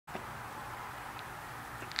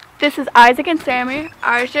This is Isaac and Sammy.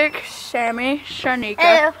 Isaac, Sammy,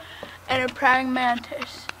 Shanika, and a praying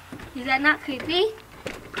mantis. Is that not creepy?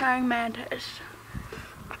 Praying mantis.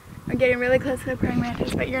 I'm getting really close to the praying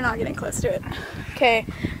mantis, but you're not getting close to it. Okay,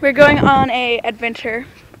 we're going on a adventure.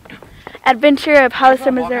 Adventure of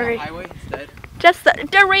Hollister, Missouri. Just the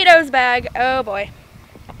Doritos bag. Oh boy.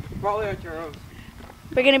 Probably on churros.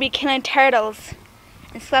 We're gonna be killing turtles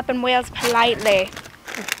and slapping whales politely.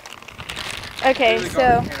 Okay,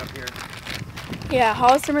 so yeah,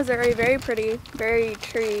 Hollister, Missouri, very pretty, very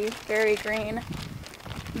tree, very green,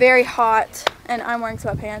 very hot, and I'm wearing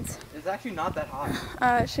sweatpants. It's actually not that hot.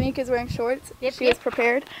 Shanika's wearing shorts. Yep, She was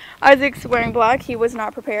prepared. Isaac's wearing black. He was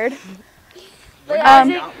not prepared. But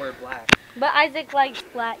not wear black. But Isaac likes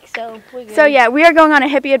black, so we're good. So yeah, we are going on a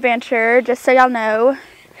hippie adventure, just so y'all know.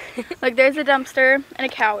 Like, there's a dumpster and a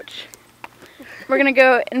couch. We're gonna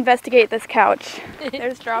go investigate this couch.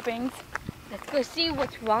 There's droppings. Let's go see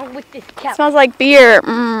what's wrong with this It couch. smells like beer.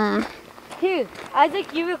 Mmm. Here,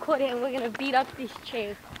 Isaac, you record it and we're gonna beat up these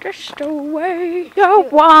chairs. Just the way you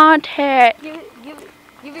want it. Give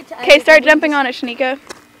it to Okay, Isaac start and jumping on it, Shanika.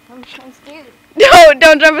 I'm scared.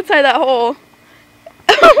 Don't jump inside that hole.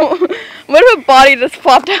 What if a body just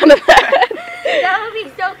flopped out of that? That would be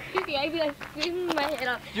so creepy. I'd be like screaming my head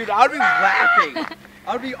off. Dude, I would be laughing.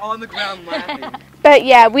 I would be on the ground laughing. But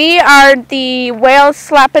yeah, we are the whale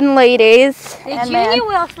slapping ladies. The And junior man.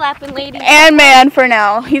 whale slapping lady. And man for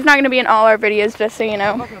now. He's not going to be in all our videos, just so you I'm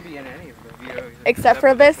know. not gonna be in any of the videos. Except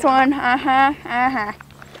for this one.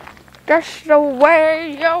 Just the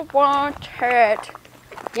way you want it.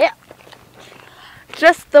 Yeah.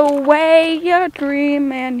 Just the way you're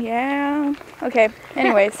dreaming, yeah. Okay,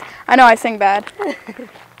 anyways. I know I sing bad.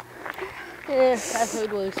 I've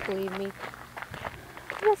heard worse, believe me.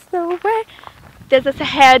 Just the way. There's a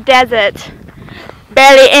Sahara desert.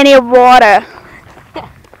 Barely any water.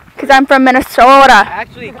 Because I'm from Minnesota.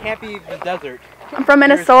 Actually, it can't be the desert. I'm from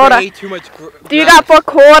There's Minnesota. way too much Do you got 4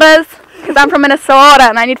 quarters? Because I'm from Minnesota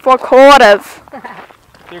and I need 4 quarters.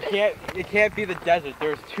 It can't be the desert.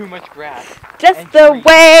 There's too much grass. Just And the trees.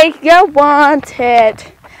 way you want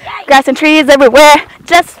it. Grass and trees everywhere.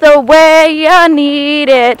 Just the way you need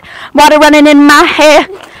it. Water running in my hair.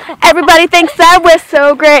 Everybody thinks that we're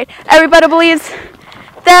so great. Everybody believes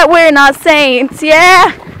that we're not saints.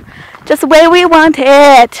 Yeah. Just the way we want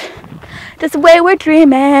it. Just the way we're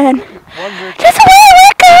dreaming. One weird Just the way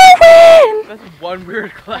we're going. That's one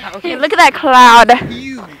weird cloud. Hey, look at that cloud.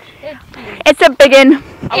 Huge. It's a biggin.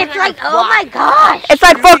 It's like, oh my gosh. It's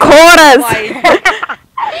like 4 quarters.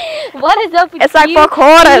 What is up with It's like you 4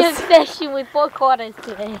 quarters. and your obsession with 4 quarters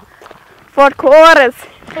today? 4 quarters.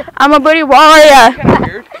 I'm a booty warrior. Kind of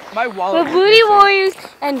weird. My wallet. The Booty Warriors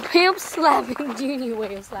and Pimp Slapping Junior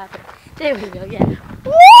Whale Slapping. There we go, yeah.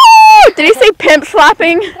 Woo! Did he say pimp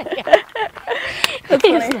slapping? That's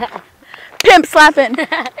funny. Pimp slapping.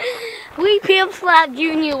 We pimp slap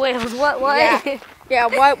junior whales. What? Yeah. Yeah,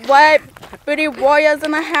 what? Booty warriors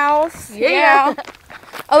in the house. Yeah.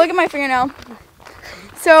 Oh, look at my fingernail.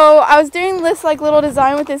 So I was doing this like little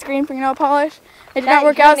design with this green fingernail polish. It did not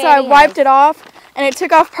work out, so I wiped it off, and it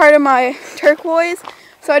took off part of my turquoise.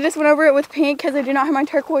 So I just went over it with pink because I do not have my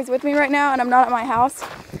turquoise with me right now, and I'm not at my house.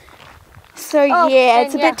 So yeah,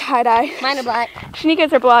 it's a bit tie-dye. Mine are black.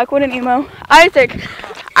 Shanika's are black. What an emo.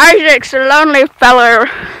 Isaac's a lonely feller.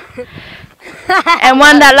 And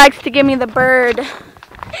one that likes to give me the bird.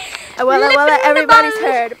 Well, everybody's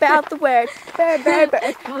heard about the word. Bird.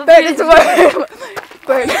 Bird is the word.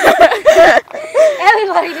 Bird.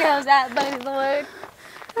 Everybody knows that, but it's the word.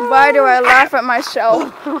 Why do I laugh at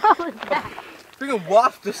myself? What was that? Freaking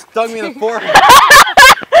wasp just stung me in the forehead.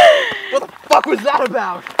 What the fuck was that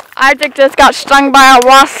about? Isaac just got stung by a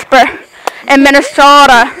wasp in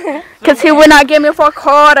Minnesota because he would not give me 4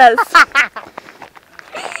 quarters.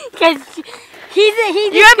 Because he's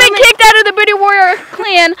You have been kicked out of the Booty Warrior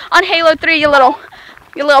clan on Halo 3, you little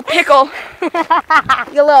pickle.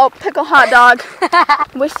 You little pickle hot dog.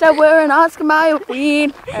 Wish I were an Oscar Mayer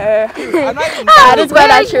wiener. I'm not even That is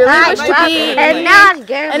what I truly wish to not be. And not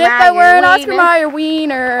girl. And if I were an Oscar Mayer on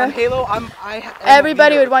wiener, Halo,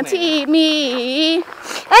 everybody would want to eat me. And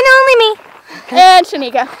only me. And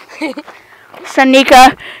Shanika.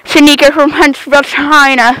 Shanika from Huntsville,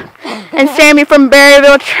 China. And Sammy from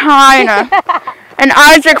Berryville, China. And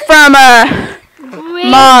Isaac from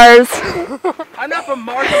Mars. I'm not from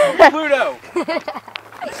Mars, I'm from Pluto.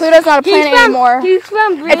 Pluto's not a planet anymore. He's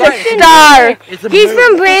from It's Branson. a star. It's a He's moon.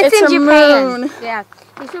 from Branson, It's a Japan. moon. Yeah.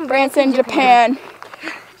 He's from Branson, Japan.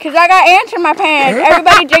 Because I got ants in my pants.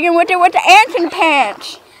 Everybody digging with the ants in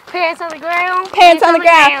pants. Pants on the ground. Pants on the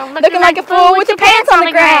ground. Looking like a fool with your pants on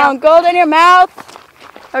the ground. Gold in your mouth.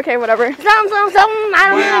 Okay, whatever. I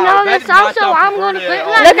don't even know this song, so I'm going to quit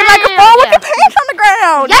right Look at now. microphone with your pants on the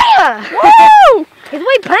ground. Yeah! Woo! It's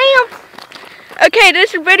way pants. Okay,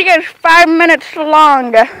 this video is 5 minutes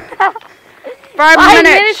long. 5 5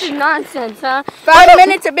 minutes. minutes is nonsense, huh? 5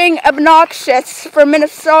 minutes of being obnoxious for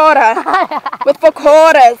Minnesota with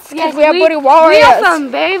Vokoras. Because we have booty warriors. We are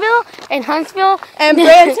from Berryville and Huntsville. And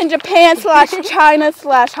Branson, Japan / China /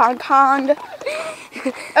 Hong Kong.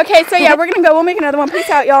 Okay, so yeah, we're gonna go. We'll make another one. Peace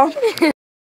out, y'all.